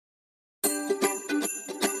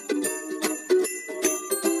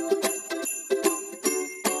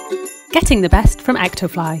Getting the best from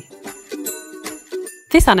Ectofly.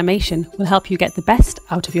 This animation will help you get the best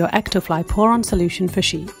out of your Ectofly pour-on solution for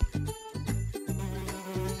sheep.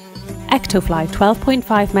 Ectofly 12.5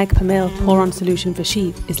 mg per ml pour-on solution for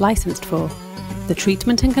sheep is licensed for the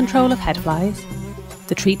treatment and control of head flies,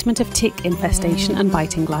 the treatment of tick infestation and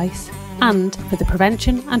biting lice, and for the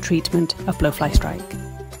prevention and treatment of blowfly strike.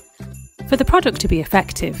 For the product to be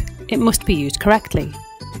effective, it must be used correctly.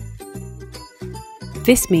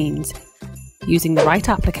 This means using the right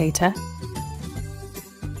applicator,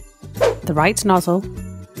 the right nozzle,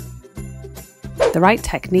 the right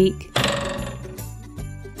technique,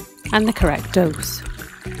 and the correct dose.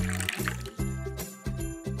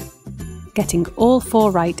 Getting all four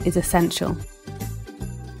right is essential.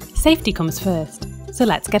 Safety comes first, so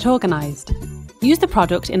let's get organised. Use the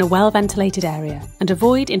product in a well-ventilated area and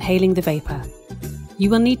avoid inhaling the vapour. You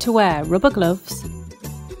will need to wear rubber gloves,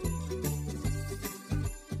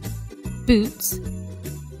 boots,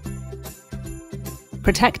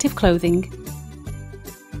 protective clothing,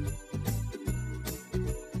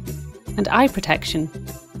 and eye protection.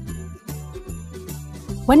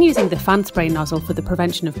 When using the fan spray nozzle for the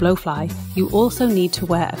prevention of blowfly, you also need to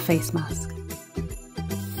wear a face mask.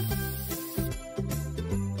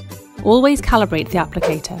 Always calibrate the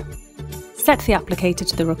applicator. Set the applicator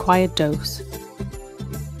to the required dose.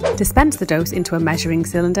 Dispense the dose into a measuring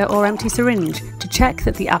cylinder or empty syringe to check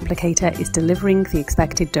that the applicator is delivering the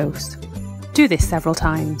expected dose. Do this several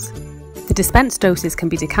times. The dispensed doses can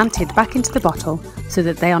be decanted back into the bottle so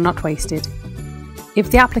that they are not wasted. If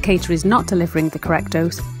the applicator is not delivering the correct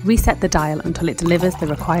dose, reset the dial until it delivers the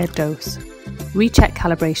required dose. Recheck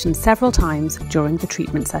calibration several times during the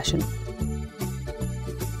treatment session.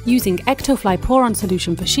 Using Ectofly pour-on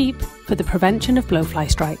solution for sheep for the prevention of blowfly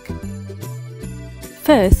strike.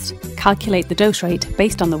 First, calculate the dose rate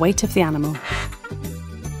based on the weight of the animal.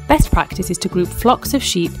 Best practice is to group flocks of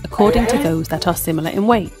sheep according to those that are similar in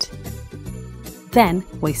weight. Then,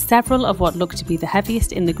 weigh several of what look to be the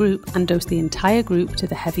heaviest in the group and dose the entire group to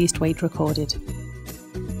the heaviest weight recorded.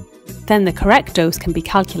 Then the correct dose can be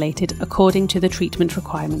calculated according to the treatment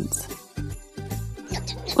requirements.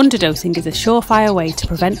 Underdosing is a surefire way to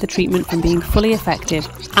prevent the treatment from being fully effective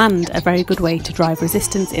and a very good way to drive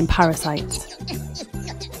resistance in parasites.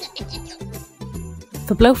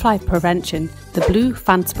 For blowfly prevention, the blue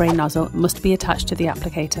fan spray nozzle must be attached to the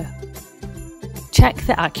applicator. Check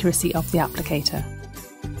the accuracy of the applicator.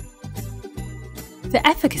 The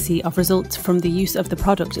efficacy of results from the use of the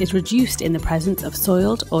product is reduced in the presence of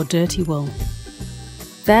soiled or dirty wool.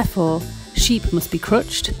 Therefore, sheep must be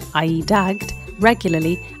crutched, i.e. dagged,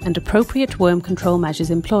 regularly and appropriate worm control measures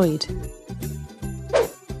employed.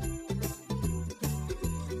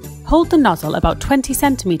 Hold the nozzle about 20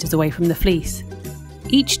 cm away from the fleece.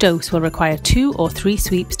 Each dose will require 2 or 3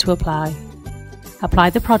 sweeps to apply. Apply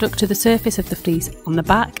the product to the surface of the fleece on the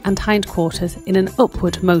back and hind quarters in an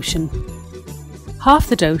upward motion. Half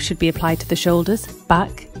the dose should be applied to the shoulders,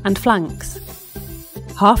 back and flanks.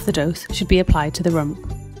 Half the dose should be applied to the rump.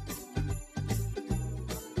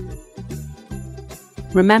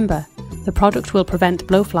 Remember, the product will prevent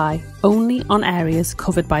blowfly only on areas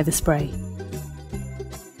covered by the spray.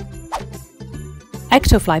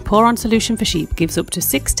 Ectofly pour-on solution for sheep gives up to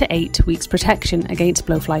 6 to 8 weeks protection against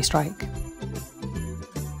blowfly strike.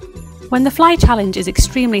 When the fly challenge is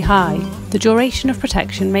extremely high, the duration of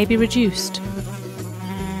protection may be reduced.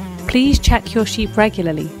 Please check your sheep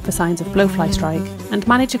regularly for signs of blowfly strike and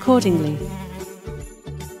manage accordingly.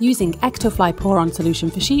 Using Ectofly pour-on solution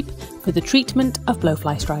for sheep for the treatment of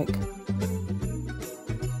blowfly strike.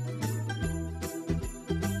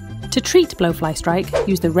 To treat blowfly strike,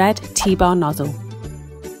 use the red T-bar nozzle.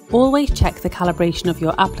 Always check the calibration of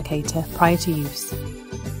your applicator prior to use.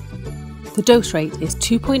 The dose rate is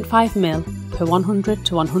 2.5 ml per 100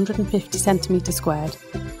 to 150 cm squared,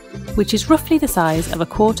 which is roughly the size of a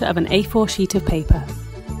quarter of an A4 sheet of paper.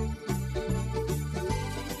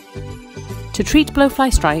 To treat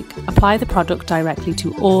blowfly strike, apply the product directly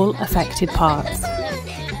to all affected parts.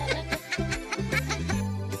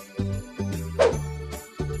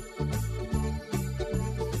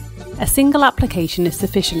 A single application is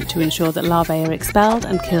sufficient to ensure that larvae are expelled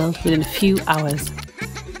and killed within a few hours.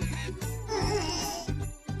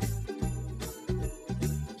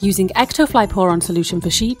 Using Ectofly pour-on solution for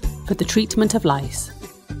sheep for the treatment of lice.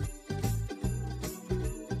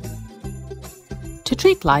 To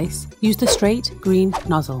treat lice, use the straight green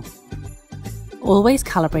nozzle. Always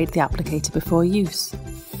calibrate the applicator before use.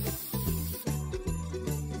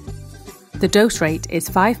 The dose rate is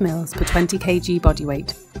 5 ml per 20 kg body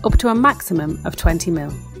weight, up to a maximum of 20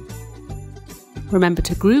 ml. Remember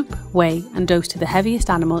to group, weigh and dose to the heaviest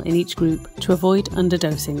animal in each group to avoid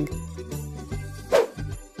underdosing.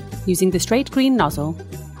 Using the straight green nozzle,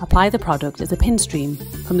 apply the product as a pin stream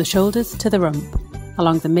from the shoulders to the rump,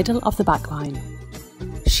 along the middle of the back line.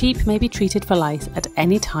 Sheep may be treated for lice at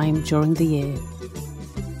any time during the year.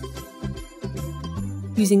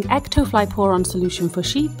 Using Ectofly pour-on solution for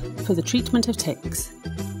sheep for the treatment of ticks.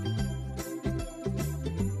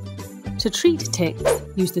 To treat ticks,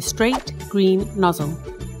 use the straight green nozzle.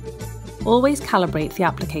 Always calibrate the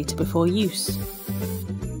applicator before use.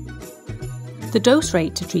 The dose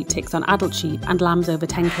rate to treat ticks on adult sheep and lambs over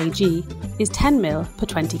 10 kg is 10 ml per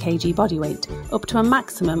 20 kg body weight, up to a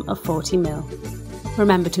maximum of 40 ml.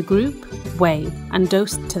 Remember to group, weigh and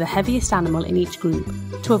dose to the heaviest animal in each group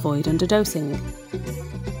to avoid underdosing.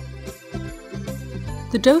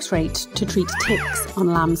 The dose rate to treat ticks on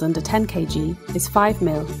lambs under 10 kg is 5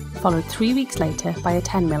 ml, followed 3 weeks later by a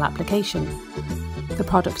 10 ml application. The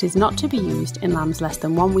product is not to be used in lambs less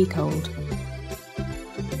than 1 week old.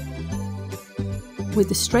 With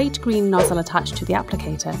the straight green nozzle attached to the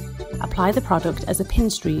applicator, apply the product as a pin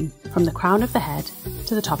stream from the crown of the head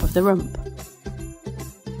to the top of the rump.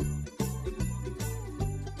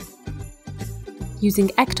 Using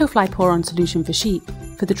Ectofly pour-on solution for sheep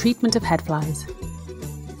for the treatment of head flies.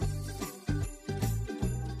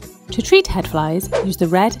 To treat head flies, use the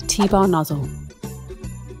red T-bar nozzle.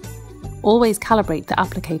 Always calibrate the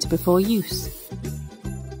applicator before use.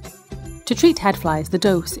 To treat head flies, the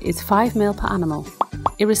dose is 5 ml per animal,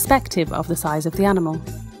 irrespective of the size of the animal.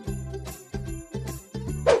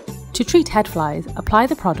 To treat head flies, apply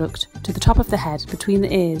the product to the top of the head between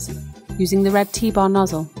the ears, using the red T-bar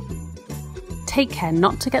nozzle. Take care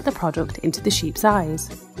not to get the product into the sheep's eyes.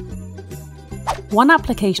 One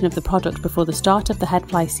application of the product before the start of the head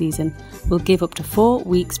fly season will give up to 4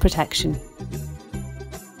 weeks protection.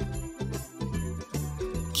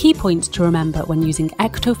 Key points to remember when using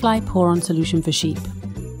Ectofly pour-on solution for sheep.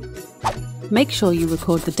 Make sure you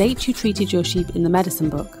record the date you treated your sheep in the medicine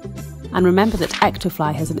book, and remember that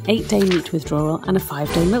Ectofly has an 8-day meat withdrawal and a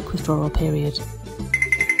 5-day milk withdrawal period.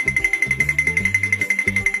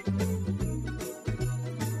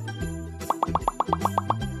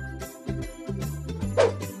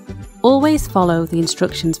 Always follow the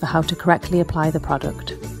instructions for how to correctly apply the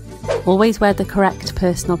product. Always wear the correct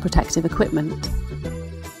personal protective equipment.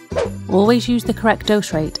 Always use the correct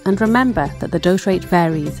dose rate, and remember that the dose rate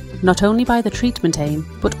varies not only by the treatment aim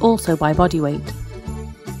but also by body weight.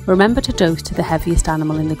 Remember to dose to the heaviest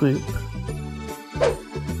animal in the group.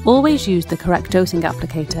 Always use the correct dosing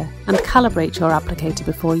applicator and calibrate your applicator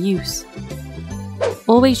before use.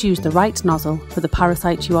 Always use the right nozzle for the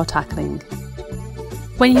parasite you are tackling.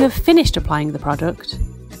 When you have finished applying the product,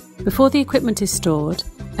 before the equipment is stored,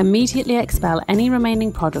 immediately expel any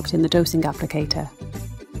remaining product in the dosing applicator.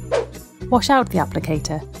 Wash out the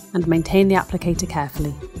applicator and maintain the applicator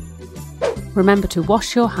carefully. Remember to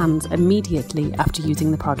wash your hands immediately after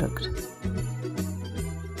using the product.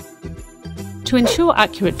 To ensure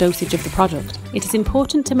accurate dosage of the product, it is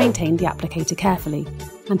important to maintain the applicator carefully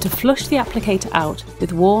and to flush the applicator out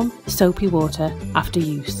with warm, soapy water after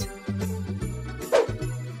use.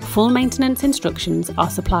 Full maintenance instructions are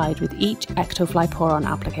supplied with each Ectofly pour-on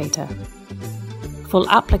applicator. Full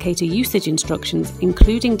applicator usage instructions,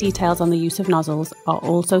 including details on the use of nozzles, are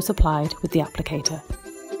also supplied with the applicator.